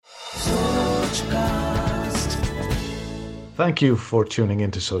Thank you for tuning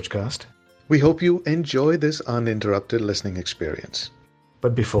into Sochcast. We hope you enjoy this uninterrupted listening experience.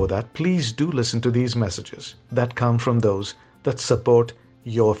 But before that, please do listen to these messages that come from those that support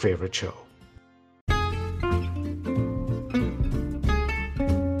your favorite show.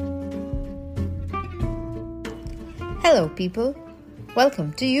 Hello people,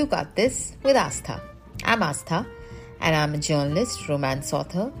 welcome to You Got This with Astha. I'm Astha and I'm a journalist, romance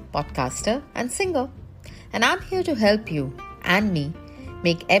author, podcaster and singer. And I'm here to help you and me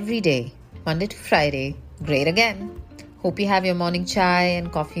make every day, Monday to Friday, great again. Hope you have your morning chai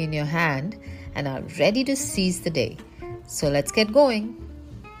and coffee in your hand and are ready to seize the day. So let's get going.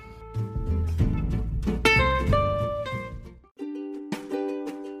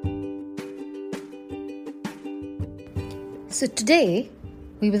 So today,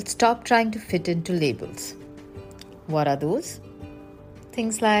 we will stop trying to fit into labels. What are those?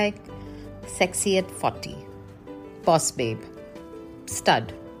 Things like sexy at 40, boss babe,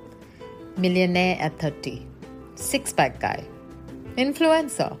 stud, millionaire at 30, six-pack guy,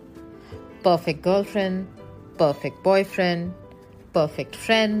 influencer, perfect girlfriend, perfect boyfriend, perfect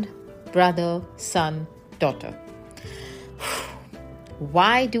friend, brother, son, daughter.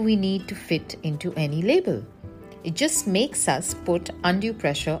 Why do we need to fit into any label? It just makes us put undue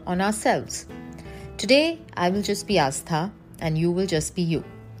pressure on ourselves. Today, I will just be Astha and you will just be you.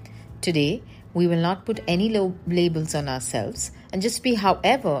 Today, we will not put any labels on ourselves and just be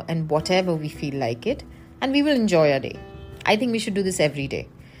however and whatever we feel like it, and we will enjoy our day. I think we should do this every day.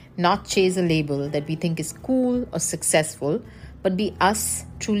 Not chase a label that we think is cool or successful, but be us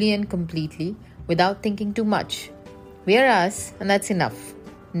truly and completely without thinking too much. We are us and that's enough.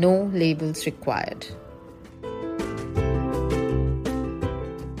 No labels required.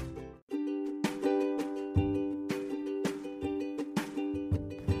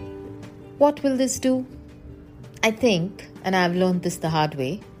 What will this do? I think, and I've learned this the hard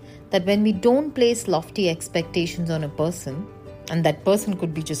way, that when we don't place lofty expectations on a person, and that person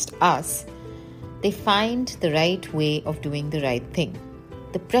could be just us, they find the right way of doing the right thing.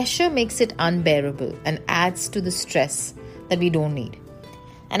 The pressure makes it unbearable and adds to the stress that we don't need.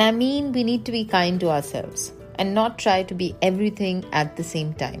 And I mean, we need to be kind to ourselves and not try to be everything at the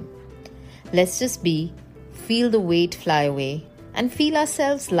same time. Let's just be, feel the weight fly away, and feel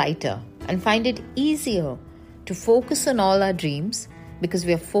ourselves lighter and find it easier to focus on all our dreams because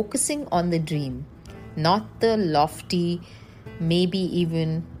we are focusing on the dream, not the lofty, maybe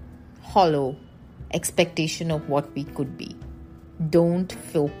even hollow expectation of what we could be. Don't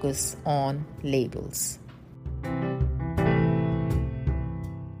focus on labels.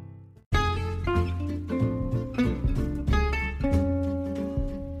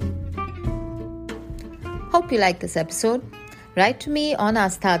 Hope you like this episode. Write to me on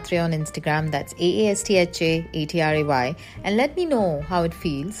Asthatray on Instagram, that's AASTHAATRAY, and let me know how it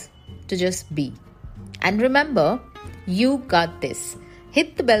feels to just be. And remember, you got this.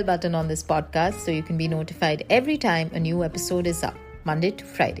 Hit the bell button on this podcast so you can be notified every time a new episode is up, Monday to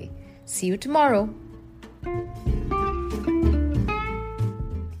Friday. See you tomorrow.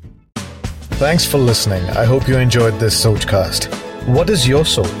 Thanks for listening. I hope you enjoyed this Sochcast. What is your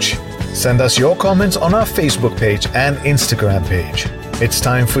Soch? Send us your comments on our Facebook page and Instagram page. It's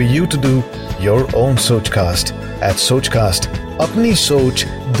time for you to do your own Sochcast at Sochcast. Apni Soch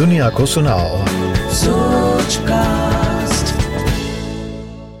Duniya ko sunao. Sochcast.